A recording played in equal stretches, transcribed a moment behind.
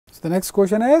the next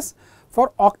question is,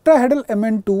 for octahedral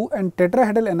Mn2 and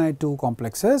tetrahedral Ni2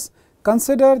 complexes,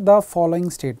 consider the following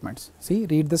statements. See,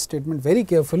 read this statement very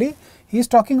carefully. He is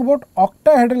talking about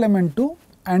octahedral Mn2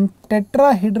 and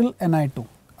tetrahedral Ni2.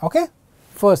 Okay,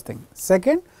 first thing.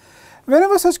 Second,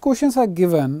 whenever such questions are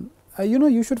given,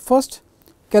 you should first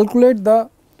calculate the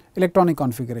electronic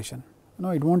configuration.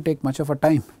 It won't take much of a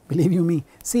time, believe you me.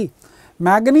 See,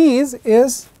 manganese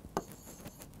is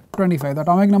 25, the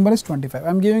atomic number is 25. I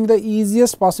am giving the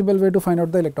easiest possible way to find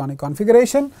out the electronic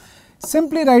configuration.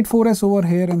 Simply write 4s over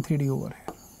here and 3d over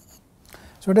here.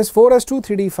 So, it is 4s2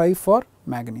 3d5 for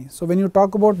manganese. So, when you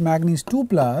talk about manganese 2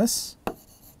 plus,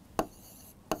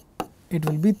 it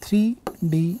will be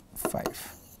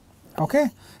 3d5. Okay.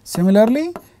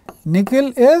 Similarly,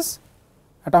 nickel is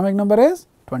atomic number is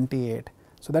 28.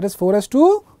 So, that is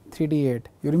 4s2 3d8.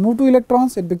 You remove 2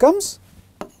 electrons, it becomes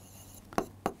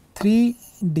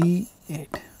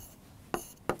 3d8.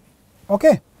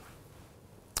 Okay.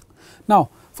 Now,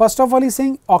 first of all, he is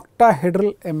saying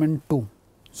octahedral Mn2.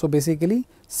 So, basically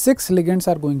 6 ligands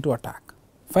are going to attack.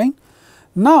 Fine.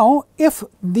 Now, if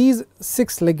these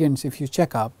 6 ligands, if you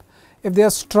check up, if they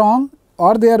are strong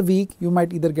or they are weak, you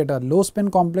might either get a low spin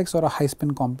complex or a high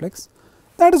spin complex.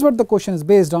 That is what the question is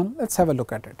based on. Let us have a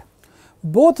look at it.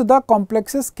 Both the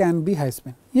complexes can be high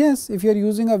spin. Yes, if you are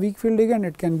using a weak field ligand,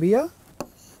 it can be a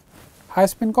high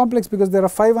spin complex because there are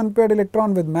 5 unpaired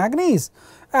electrons with manganese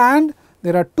and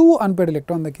there are 2 unpaired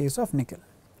electrons in the case of nickel.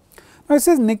 Now, it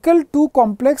says nickel 2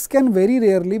 complex can very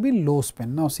rarely be low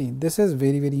spin. Now, see, this is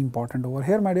very, very important over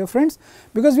here, my dear friends,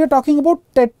 because we are talking about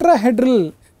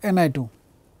tetrahedral Ni2,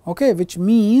 okay, which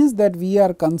means that we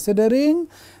are considering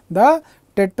the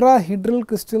tetrahedral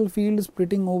crystal field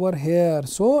splitting over here.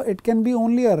 So, it can be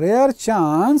only a rare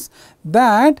chance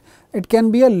that it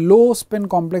can be a low spin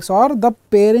complex or the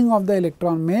pairing of the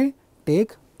electron may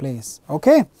take place.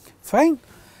 Okay, fine.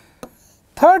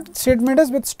 Third statement is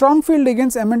with strong field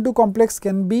ligands Mn2 complex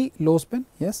can be low spin.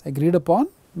 Yes, agreed upon,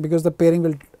 because the pairing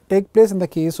will take place in the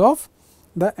case of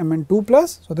the Mn2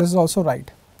 plus. So, this is also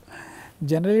right.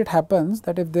 Generally, it happens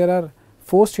that if there are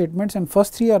 4 statements and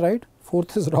first 3 are right,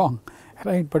 4th is wrong,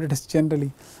 right, but it is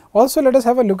generally. Also, let us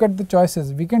have a look at the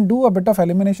choices. We can do a bit of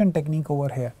elimination technique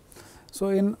over here. So,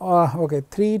 in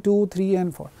 3, 2, 3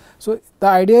 and 4. So, the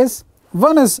idea is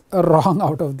 1 is wrong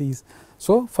out of these.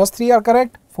 So, first 3 are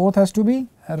correct, 4th has to be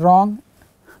wrong.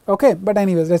 Okay, but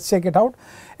anyways, let us check it out.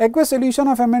 Aqueous solution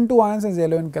of Mn2 ions is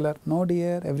yellow in color. No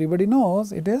dear, everybody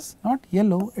knows it is not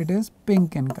yellow, it is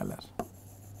pink in color.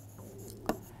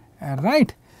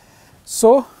 Right.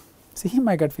 So, see,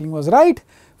 my gut feeling was right.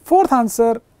 Fourth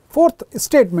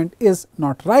statement is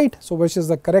not right. So, which is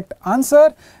the correct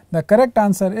answer? The correct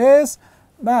answer is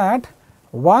that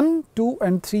 1, 2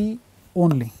 and 3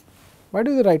 only. Why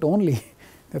do you write only?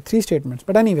 There are 3 statements,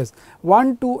 but anyways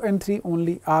 1, 2 and 3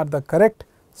 only are the correct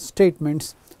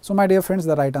statements. So, my dear friends,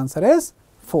 the right answer is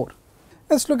 4.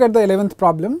 Let us look at the 11th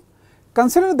problem.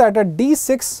 Consider that a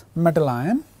D6 metal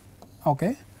ion,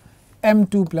 okay,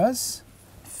 M2 plus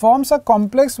forms a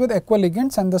complex with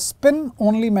equiligands and the spin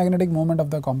only magnetic moment of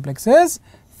the complex is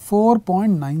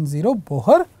 4.90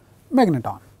 Bohr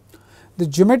magneton. The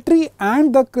geometry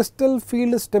and the crystal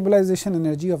field stabilization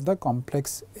energy of the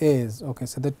complex is, okay,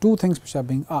 so the 2 things which are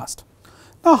being asked.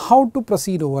 Now, how to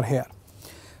proceed over here?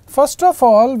 First of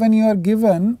all, when you are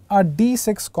given a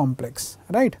D6 complex,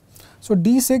 right. So,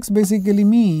 D6 basically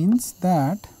means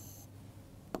that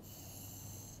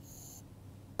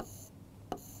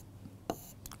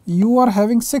you are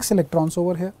having 6 electrons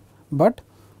over here, but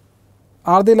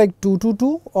are they like 2, 2,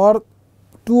 2 or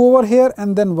 2 over here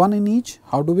and then 1 in each?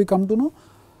 How do we come to know?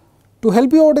 To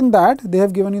help you out in that, they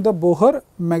have given you the Bohr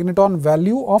magneton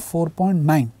value of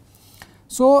 4.9.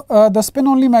 So, the spin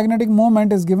only magnetic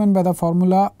moment is given by the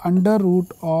formula under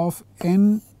root of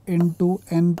n into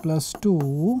n plus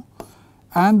 2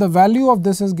 and the value of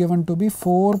this is given to be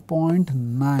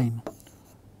 4.9.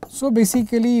 So,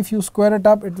 basically if you square it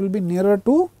up, it will be nearer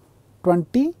to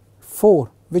 24,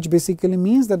 which basically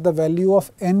means that the value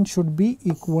of n should be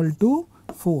equal to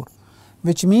 4,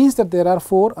 which means that there are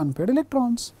 4 unpaired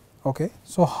electrons. Okay.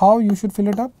 So, how you should fill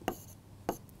it up?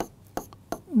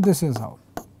 This is how.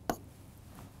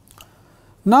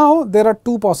 Now, there are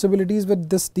 2 possibilities with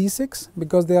this D6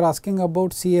 because they are asking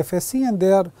about CFSC and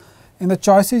they are in the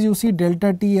choices you see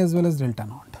delta T as well as delta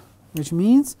naught, which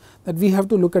means that we have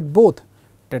to look at both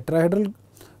tetrahedral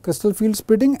crystal field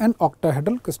splitting and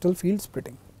octahedral crystal field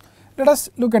splitting. Let us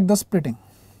look at the splitting.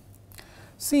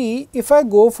 See, if I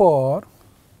go for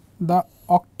the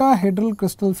octahedral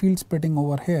crystal field splitting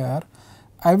over here,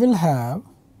 I will have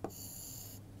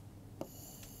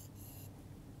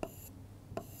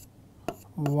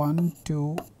 1,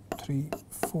 2, 3,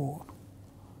 4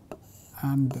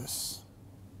 and this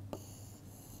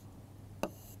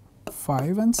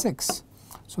 5 and 6.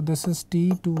 So, this is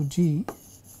T2G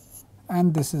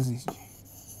and this is EG.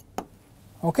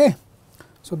 Okay.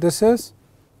 So, this is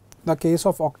the case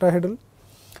of octahedral.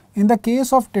 In the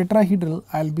case of tetrahedral,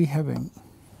 I will be having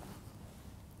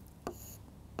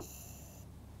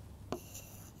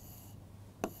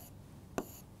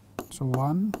so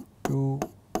 1, 2,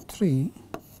 3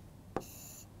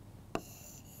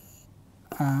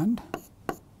 and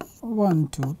 1,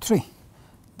 2, 3.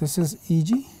 This is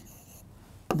EG,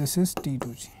 this is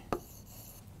T2G.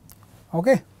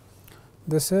 Okay.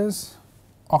 This is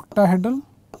octahedral,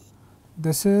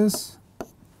 this is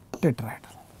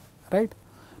tetrahedral, right.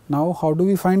 Now, how do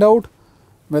we find out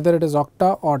whether it is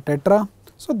octa or tetra?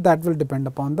 So, that will depend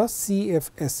upon the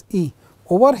CFSE.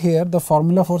 Over here, the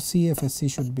formula for CFSE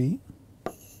should be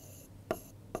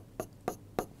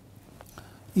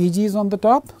EG is on the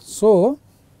top. So,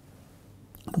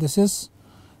 this is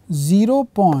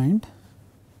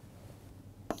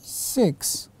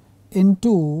 0.6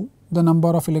 into the number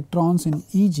of electrons in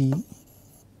EG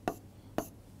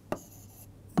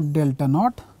delta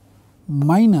naught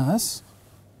minus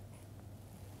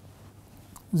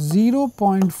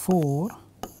 0.4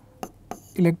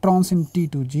 electrons in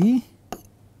T2G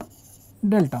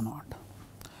delta naught.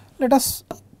 Let us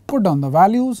put down the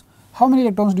values. How many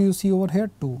electrons do you see over here?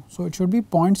 2. So, it should be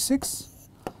 0.6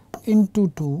 into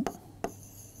 2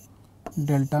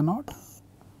 delta naught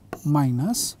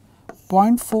minus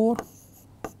 0.4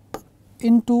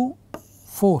 into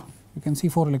 4. You can see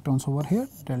 4 electrons over here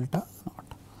delta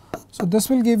naught. So, this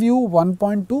will give you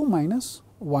 1.2 minus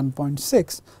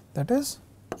 1.6, that is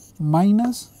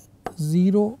minus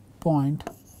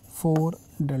 0.4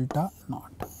 delta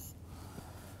naught.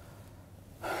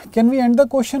 Can we end the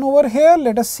question over here?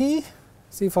 Let us see.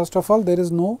 See, first of all, there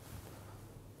is no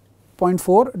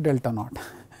 0.4 delta naught,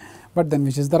 but then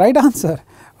which is the right answer?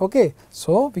 Okay.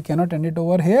 So, we cannot end it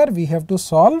over here. We have to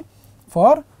solve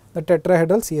for the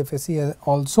tetrahedral CFSE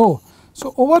also.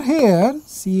 So, over here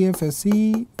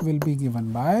CFSE will be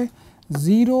given by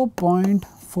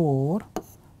 0.4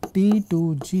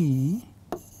 T2G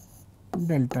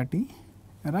delta T,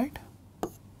 right,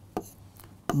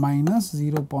 minus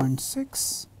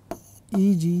 0.6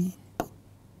 EG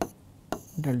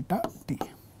delta T.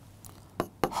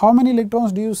 How many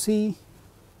electrons do you see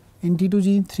in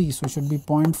T2G? 3. So, it should be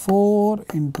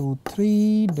 0.4 into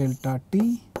 3 delta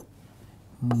T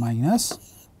minus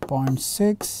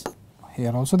 0.6.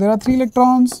 Here also there are 3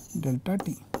 electrons delta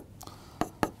T.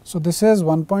 So, this is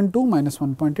 1.2 minus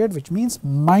 1.8, which means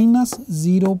minus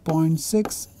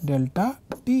 0.6 delta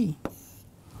T.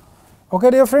 Okay,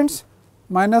 dear friends,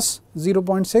 minus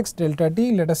 0.6 delta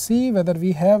T. Let us see whether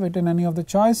we have it in any of the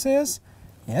choices.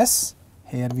 Yes,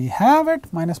 here we have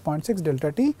it, minus 0.6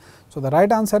 delta T. So, the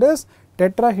right answer is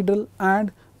tetrahedral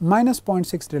and minus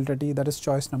 0.6 delta T, that is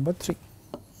choice number 3,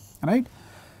 right.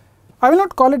 I will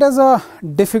not call it as a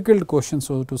difficult question,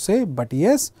 so to say, but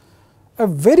yes, a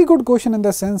very good question in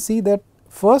the sense, see that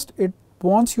first it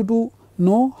wants you to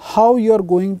know how you are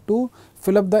going to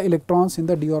fill up the electrons in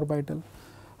the d orbital,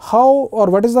 how or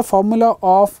what is the formula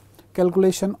of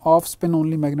calculation of spin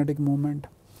only magnetic moment.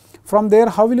 From there,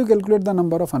 how will you calculate the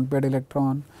number of unpaired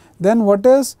electron? Then what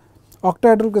is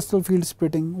octahedral crystal field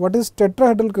splitting, what is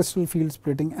tetrahedral crystal field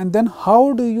splitting, and then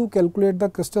how do you calculate the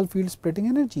crystal field splitting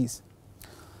energies?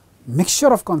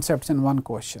 Mixture of concepts in one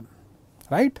question,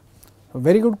 right. So,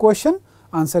 very good question.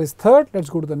 Answer is third. Let us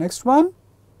go to the next one.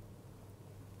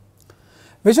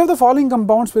 Which of the following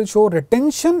compounds will show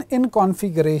retention in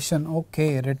configuration?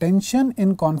 Okay, retention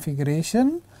in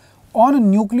configuration on a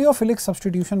nucleophilic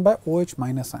substitution by OH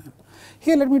minus ion.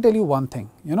 Here, let me tell you one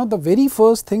thing. You know, the very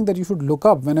first thing that you should look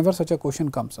up whenever such a question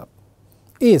comes up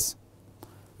is,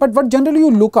 but what generally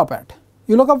you look up at?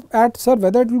 You look up at, sir,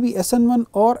 whether it will be SN1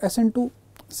 or SN2.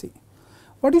 See,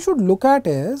 what you should look at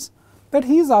is that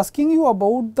he is asking you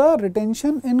about the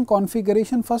retention in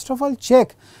configuration. First of all,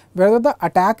 check whether the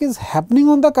attack is happening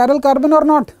on the chiral carbon or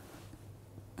not,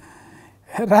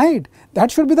 right.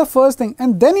 That should be the first thing,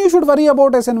 and then you should worry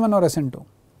about SN1 or SN2.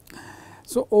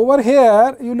 So, over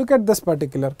here you look at this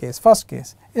particular case, first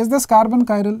case, is this carbon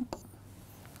chiral?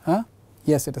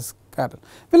 Yes, it is chiral.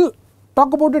 We will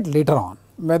talk about it later on,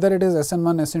 whether it is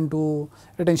SN1, SN2,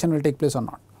 retention will take place or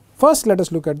not. First, let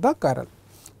us look at the chiral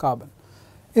carbon.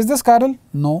 Is this chiral?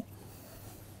 No.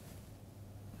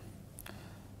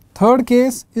 Third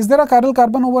case, is there a chiral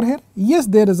carbon over here? Yes,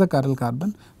 there is a chiral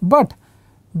carbon, but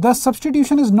the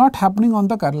substitution is not happening on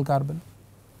the chiral carbon.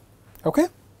 Okay.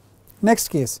 Next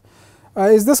case,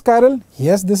 is this chiral?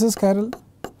 Yes, this is chiral.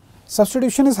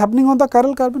 Substitution is happening on the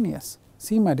chiral carbon, yes.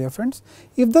 See my dear friends,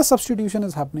 if the substitution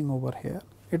is happening over here,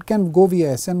 it can go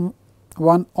via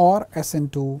SN1 or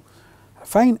SN2,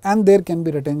 fine, and there can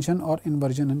be retention or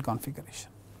inversion in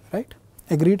configuration, right,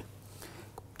 agreed.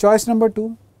 Choice number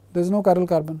 2, there is no chiral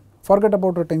carbon, forget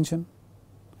about retention,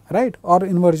 right, or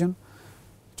inversion.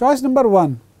 Choice number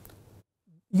 1,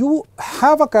 you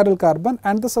have a chiral carbon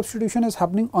and the substitution is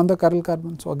happening on the chiral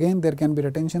carbon. So, again there can be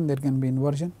retention, there can be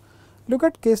inversion. Look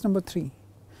at case number 3,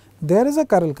 there is a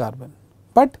chiral carbon,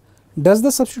 but does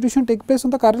the substitution take place on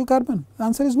the chiral carbon? The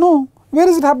answer is no. Where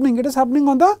is it happening? It is happening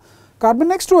on the carbon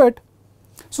next to it.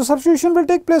 So, substitution will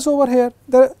take place over here.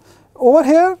 Over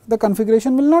here the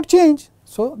configuration will not change.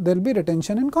 So, there will be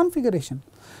retention in configuration.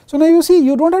 So, now you see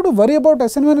you do not have to worry about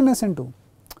SN1 and SN2.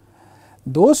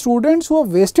 Those students who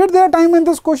have wasted their time in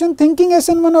this question thinking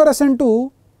SN1 or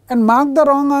SN2 and marked the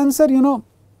wrong answer,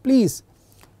 please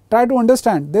try to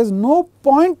understand, there is no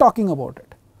point talking about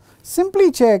it.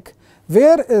 Simply check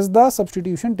where is the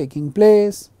substitution taking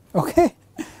place, okay.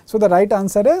 So, the right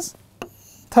answer is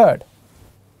third.